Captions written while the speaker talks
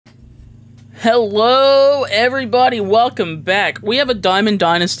Hello everybody, welcome back. We have a Diamond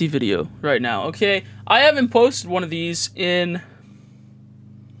Dynasty video right now, okay? I haven't posted one of these in...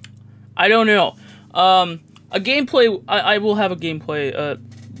 I don't know. A gameplay, I will have a gameplay,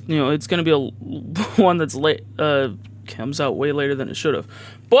 you know, it's gonna be a one that's late, comes out way later than it should have.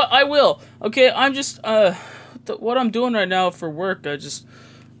 But I will, okay? I'm just, what I'm doing right now for work, I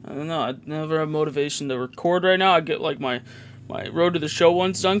don't know, I never have motivation to record right now. I get, like, my road to the show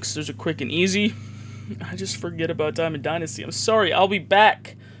one's done, because there's a quick and easy. I just forget about Diamond Dynasty. I'm sorry, I'll be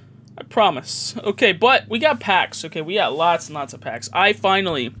back. I promise. Okay, but we got packs, okay? We got lots and lots of packs. I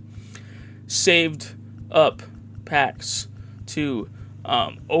finally saved up packs to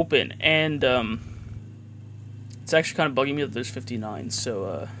open, and it's actually kind of bugging me that there's 59,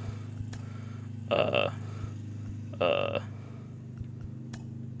 so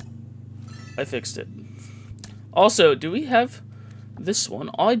I fixed it. Also, do we have this one?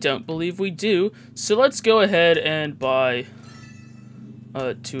 I don't believe we do, so let's go ahead and buy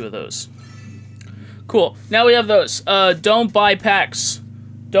 2 of those. Cool, now we have those. Don't buy packs.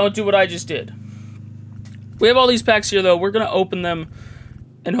 Don't do what I just did. We have all these packs here, though. We're gonna open them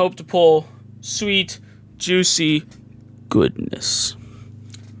and hope to pull sweet, juicy goodness.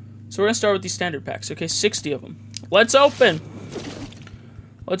 So we're gonna start with these standard packs, okay? 60 of them. Let's open!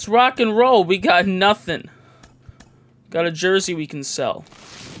 Let's rock and roll. We got nothing. Got a jersey we can sell.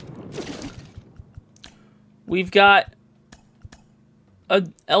 We've got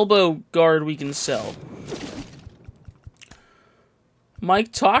an elbow guard we can sell.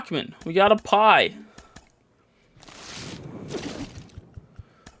 Mike Talkman. We got a pie.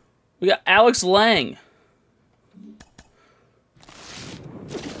 We got Alex Lang.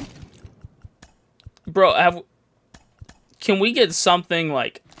 Bro, can we get something,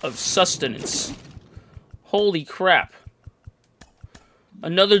 like, of sustenance? Holy crap.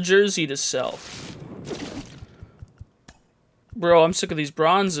 Another jersey to sell. Bro, I'm sick of these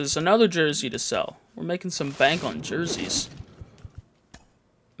bronzes. Another jersey to sell. We're making some bank on jerseys.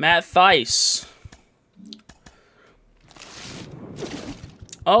 Matt Theis.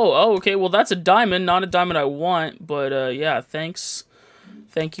 Oh, okay. Well, that's a diamond. Not a diamond I want, but, yeah, thanks.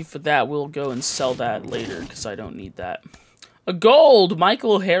 Thank you for that. We'll go and sell that later, because I don't need that. A gold!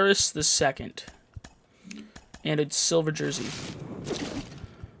 Michael Harris II. And a silver jersey.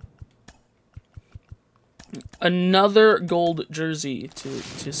 Another gold jersey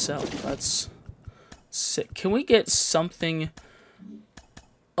to sell. That's sick. Can we get something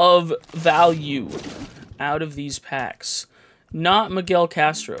of value out of these packs? Not Miguel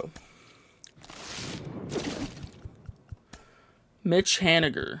Castro. Mitch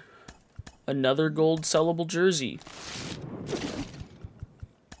Haniger. Another gold sellable jersey.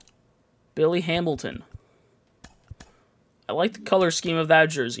 Billy Hamilton. I like the color scheme of that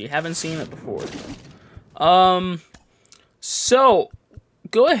jersey. Haven't seen it before. So,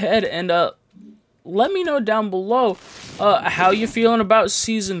 go ahead and, let me know down below, how you feeling about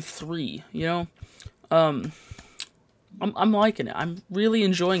Season 3, you know? I'm liking it. I'm really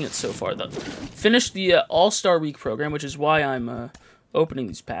enjoying it so far, though. Finished the, All-Star Week program, which is why I'm, opening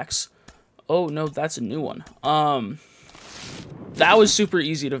these packs. Oh, no, that's a new one. That was super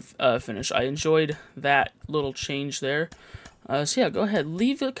easy to, finish. I enjoyed that little change there. So yeah, go ahead,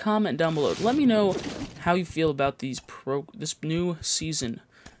 leave a comment down below. Let me know how you feel about this new season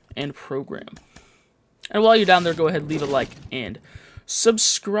and program. And while you're down there, go ahead, leave a like and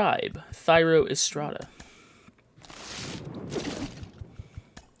subscribe. Thyro Estrada.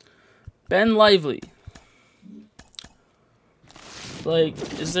 Ben Lively.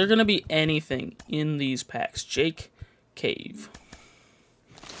 Like, is there gonna be anything in these packs? Jake Cave.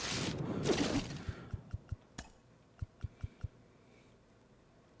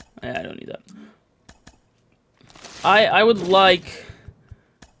 I don't need that. I would like,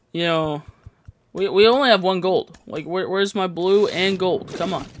 you know, we only have 1 gold. Like, where's my blue and gold?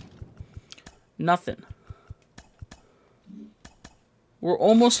 Come on. Nothing. We're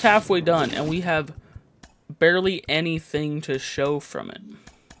almost halfway done, and we have barely anything to show from it.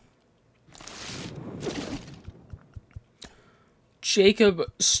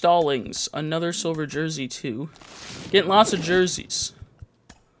 Jacob Stallings. Another silver jersey, too. Getting lots of jerseys.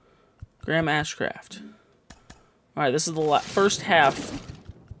 Graham Ashcraft. Alright, this is the first half.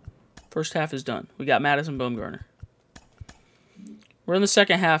 First half is done. We got Madison Bumgarner. We're in the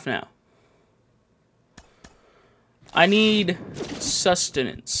second half now. I need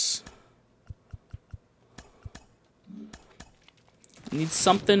sustenance. I need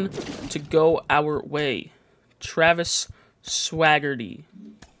something to go our way. Travis Swaggerty.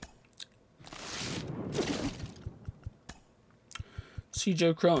 See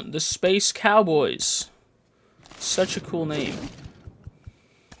Joe Crone. The Space Cowboys. Such a cool name.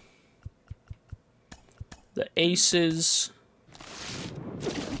 The Aces.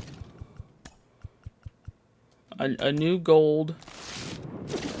 A new gold.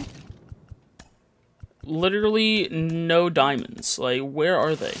 Literally no diamonds. Like, where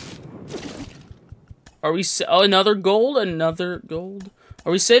are they? Are we... Oh, another gold? Another gold?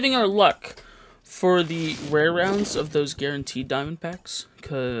 Are we saving our luck for the rare rounds of those guaranteed diamond packs?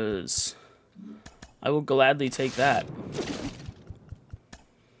 Because I will gladly take that.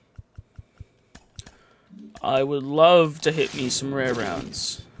 I would love to hit me some rare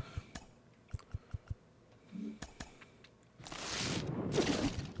rounds.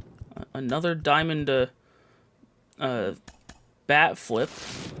 Another diamond bat flip.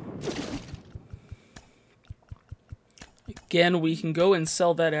 Again, we can go and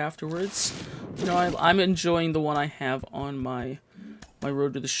sell that afterwards. You know, I'm enjoying the one I have on my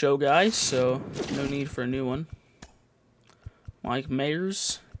Road to the Show guy, so no need for a new one. Mike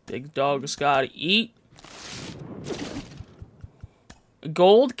Mayers, Big Dog's Gotta Eat.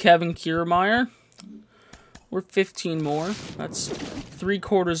 Gold, Kevin Kiermaier. We're 15 more. That's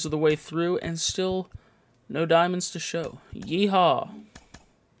 3/4 of the way through, and still no diamonds to show. Yeehaw.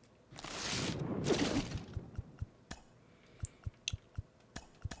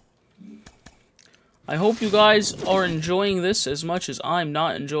 I hope you guys are enjoying this as much as I'm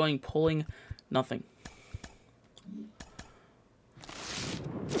not enjoying pulling nothing.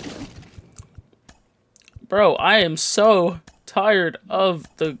 Bro, I am so tired of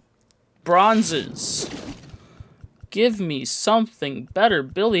the bronzes. Give me something better.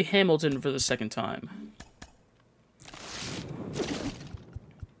 Billy Hamilton for the second time.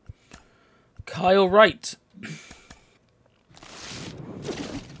 Kyle Wright.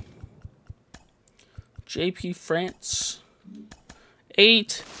 JP France.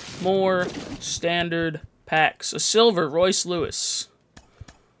 8 more standard packs. A silver, Royce Lewis.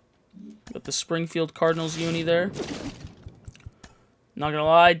 Got the Springfield Cardinals uni there. Not gonna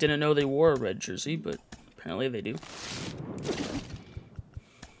lie, didn't know they wore a red jersey, but apparently they do.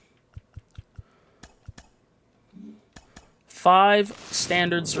 Five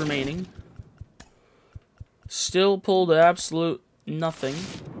standards remaining. Still pulled absolute nothing.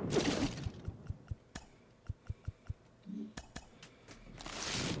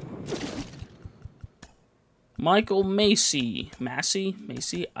 Michael Macy. Massey?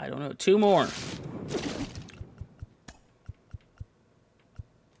 I don't know. 2 more.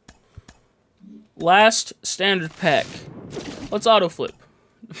 Last standard pack. Let's auto flip.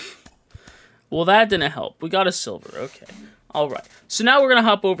 Well, that didn't help. We got a silver. Okay. Alright. So now we're going to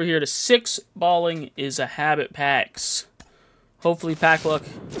hop over here to 6 balling is a habit packs. Hopefully pack luck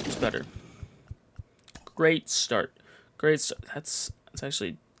is better. Great start. Great start. That's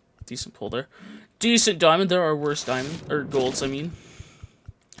actually a decent pull there. Decent diamond. There are worse diamonds. Or golds, I mean.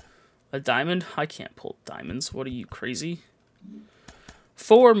 A diamond? I can't pull diamonds. What are you, crazy?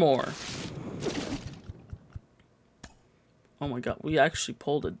 4 more. Oh my god, we actually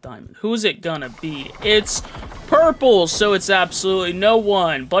pulled a diamond. Who's it gonna be? It's purple, so it's absolutely no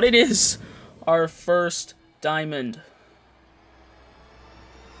one. But it is our first diamond.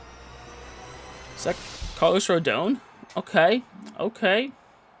 Is that Carlos Rodon? Okay, okay.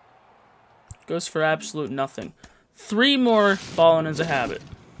 Goes for absolute nothing. 3 more balling as a habit.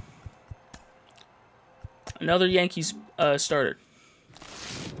 Another Yankees starter.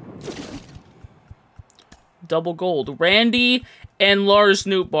 Double gold. Randy and Lars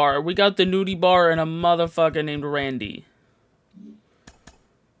Nootbaar. We got the Nudie Bar and a motherfucker named Randy.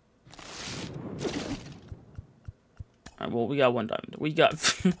 Alright, well, we got 1 diamond. We got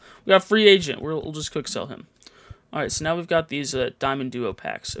free agent. We'll just quick sell him. Alright, so now we've got these diamond duo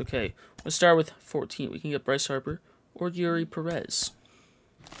packs. Okay, let's start with 14. We can get Bryce Harper or Yuri Perez.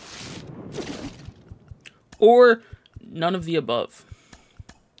 Or none of the above.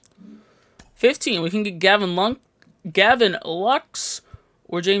 15, we can get Gavin Lux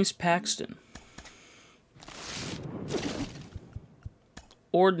or James Paxton.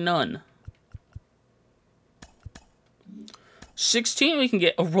 Or none. 16, we can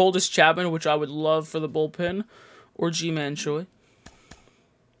get Aroldis Chapman, which I would love for the bullpen, or G-Man Choi.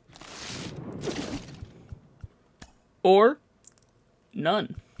 Or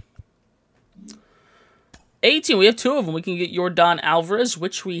none. 18, we have 2 of them. We can get Yordan Alvarez,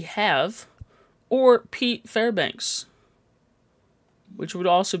 which we have, or Pete Fairbanks, which would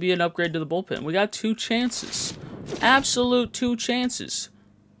also be an upgrade to the bullpen. We got 2 chances. Absolute 2 chances.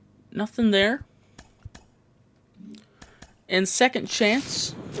 Nothing there. And second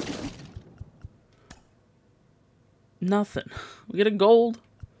chance. Nothing. We get a gold.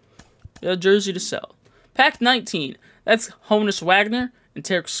 We got a jersey to sell. Pack 19. That's Honus Wagner and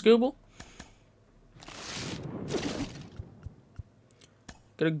Tarek Skubal.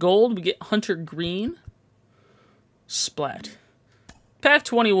 Got a gold. We get Hunter Green. Splat. Pack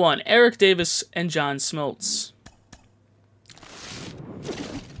 21. Eric Davis and John Smoltz.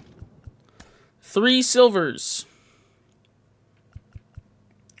 3 silvers.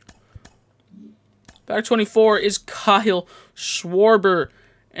 Pack 24 is Kyle Schwarber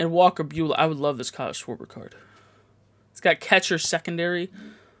and Walker Buehler. I would love this Kyle Schwarber card. It's got catcher secondary.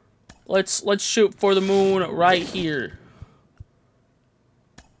 Let's shoot for the moon right here.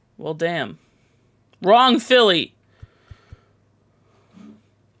 Well, damn. Wrong Philly.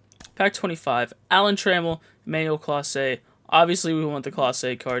 Pack 25. Alan Trammell, Emmanuel Clase. Obviously, we want the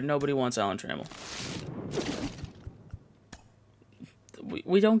Clase card. Nobody wants Alan Trammell.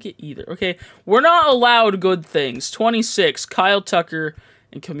 We don't get either. Okay, we're not allowed good things. 26. Kyle Tucker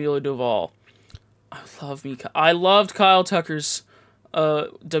and Camilo Doval. I loved Kyle Tucker's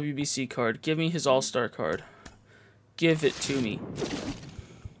WBC card. Give me his All-Star card. Give it to me.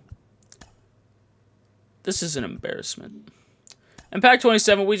 This is an embarrassment. And pack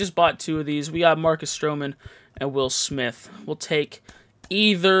 27, we just bought 2 of these. We got Marcus Stroman and Will Smith. We'll take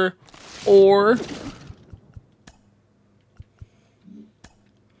either or.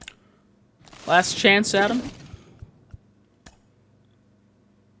 Last chance, Adam.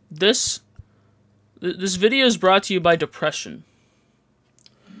 This video is brought to you by depression.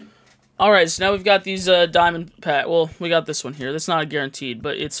 Alright, so now we've got these diamond pack. Well, we got this one here. That's not a guaranteed,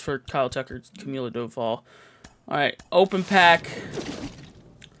 but it's for Kyle Tucker, Camilo Doval. Alright, open pack.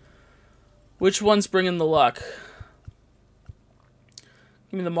 Which one's bringing the luck?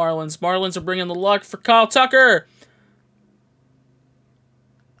 Give me the Marlins. Marlins are bringing the luck for Kyle Tucker.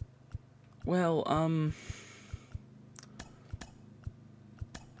 Well,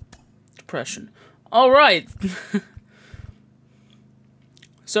 depression. Alright.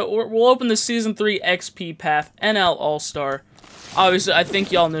 So, we'll open the Season 3 XP Path NL All-Star. Obviously, I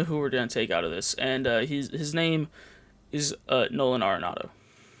think y'all know who we're going to take out of this. And his name is Nolan Arenado.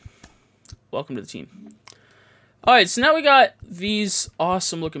 Welcome to the team. Alright, so now we got these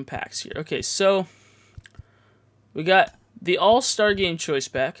awesome-looking packs here. Okay, so we got the All-Star Game Choice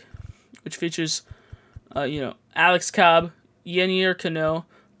Pack, which features, Alex Cobb, Yenier Cano,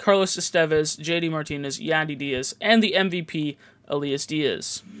 Carlos Estevez, JD Martinez, Yandy Diaz, and the MVP, Elias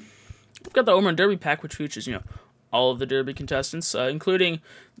Diaz. We've got the Home Run Derby pack, which features, all of the Derby contestants, including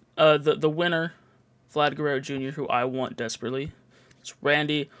the winner, Vlad Guerrero Jr., who I want desperately. So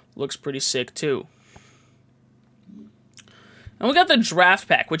Randy looks pretty sick, too. And we got the Draft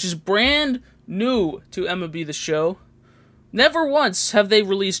Pack, which is brand new to MLB The Show. Never once have they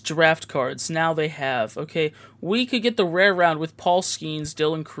released draft cards. Now they have. Okay, we could get the rare round with Paul Skeens,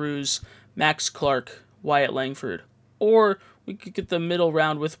 Dylan Cruz, Max Clark, Wyatt Langford. Or we could get the middle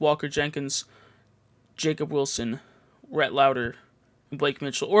round with Walker Jenkins, Jacob Wilson, Rhett Lauder, and Blake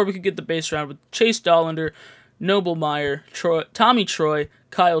Mitchell. Or we could get the base round with Chase Dollander, Noble Meyer, Tommy Troy,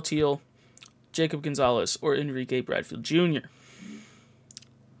 Kyle Teal, Jacob Gonzalez, or Enrique Bradfield Jr.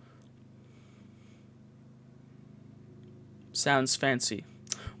 Sounds fancy.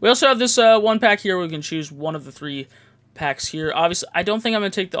 We also have this one pack here where we can choose one of the 3 packs here. Obviously, I don't think I'm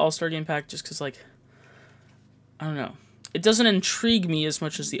going to take the All-Star Game pack just because, I don't know. It doesn't intrigue me as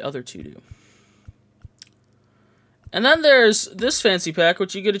much as the other 2 do. And then there's this fancy pack,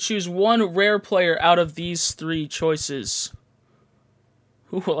 which you get to choose one rare player out of these 3 choices.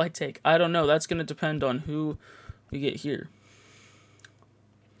 Who will I take? I don't know. That's going to depend on who we get here.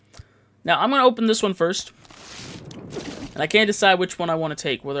 Now, I'm going to open this one first. And I can't decide which one I want to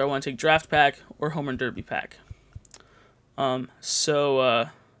take, whether I want to take Draft Pack or Home Run Derby Pack.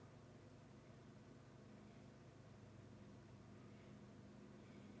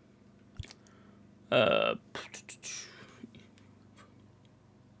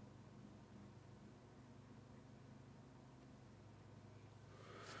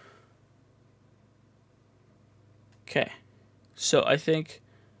 Okay, so I think,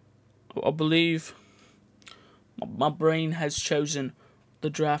 I believe my brain has chosen the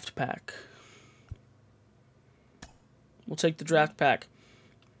Draft Pack. We'll take the Draft Pack.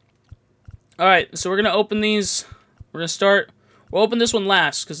 Alright, so we're going to open these. We're going to start. We'll open this one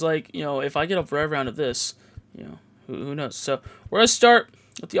last, because, if I get a rare round of this, who knows. So, we're going to start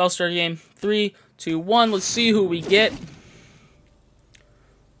with the All-Star Game. 3, 2, 1. Let's see who we get.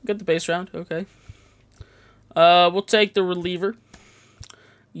 Get the base round. Okay. We'll take the reliever.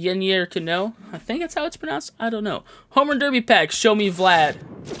 Yenier Cano. I think that's how it's pronounced. I don't know. Home Run Derby Pack. Show me Vlad.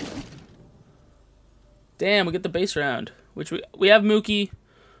 Damn, we get the base round, which we have Mookie.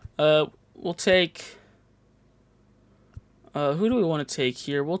 We'll take. Who do we want to take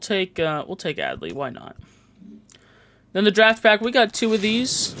here? We'll take Adley. Why not? Then the draft pack. We got 2 of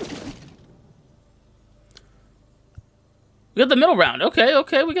these. We got the middle round.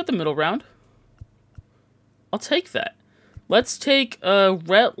 Okay, we got the middle round. I'll take that. Let's take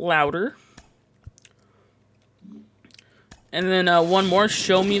Rhett Lauder. And then one more.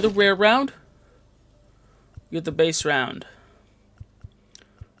 Show me the rare round. We get the base round.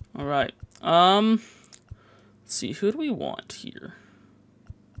 All right. Let's see. Who do we want here?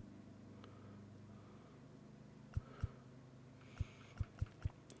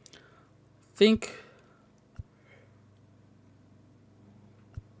 Think.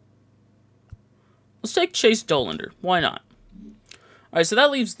 Let's take Chase Dollander. Why not? All right, so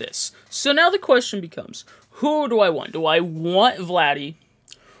that leaves this. So now the question becomes, who do I want? Do I want Vladdy,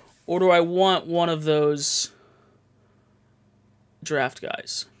 or do I want one of those draft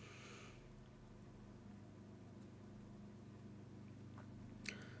guys?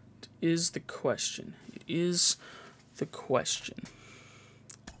 It is the question. It is the question.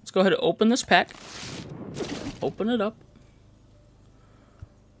 Let's go ahead and open this pack. Open it up.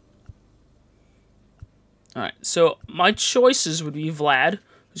 Alright, so my choices would be Vlad,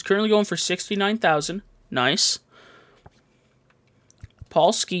 who's currently going for $69,000. Nice.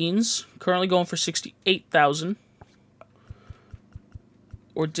 Paul Skeens, currently going for $68,000.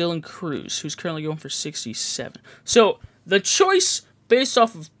 Or Dylan Cruz, who's currently going for $67,000. So the choice based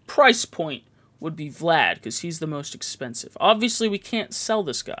off of price point would be Vlad, because he's the most expensive. Obviously, we can't sell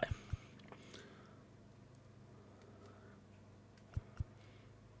this guy.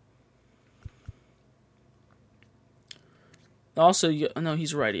 Also, no,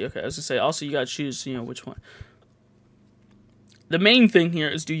 he's righty. Okay, I was going to say, also, you got to choose, which one. The main thing here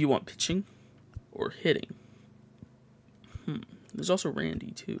is, do you want pitching or hitting? There's also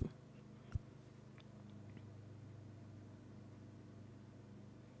Randy, too.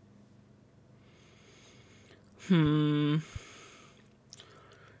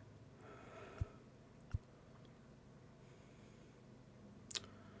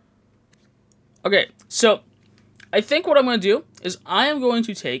 Okay, so I think what I'm going to do is I am going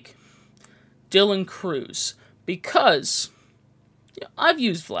to take Dylan Cruz because I've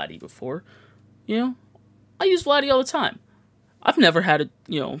used Vladdy before. I use Vladdy all the time. I've never had a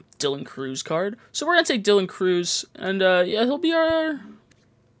Dylan Cruz card, so we're gonna take Dylan Cruz, and yeah, he'll be our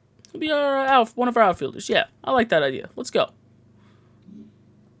one of our outfielders. Yeah, I like that idea. Let's go.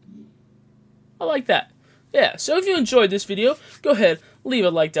 I like that. Yeah. So if you enjoyed this video, go ahead, leave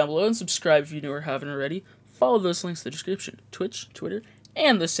a like down below, and subscribe if you new or haven't already. Follow those links in the description: Twitch, Twitter,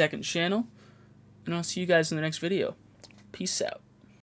 and the second channel. And I'll see you guys in the next video. Peace out.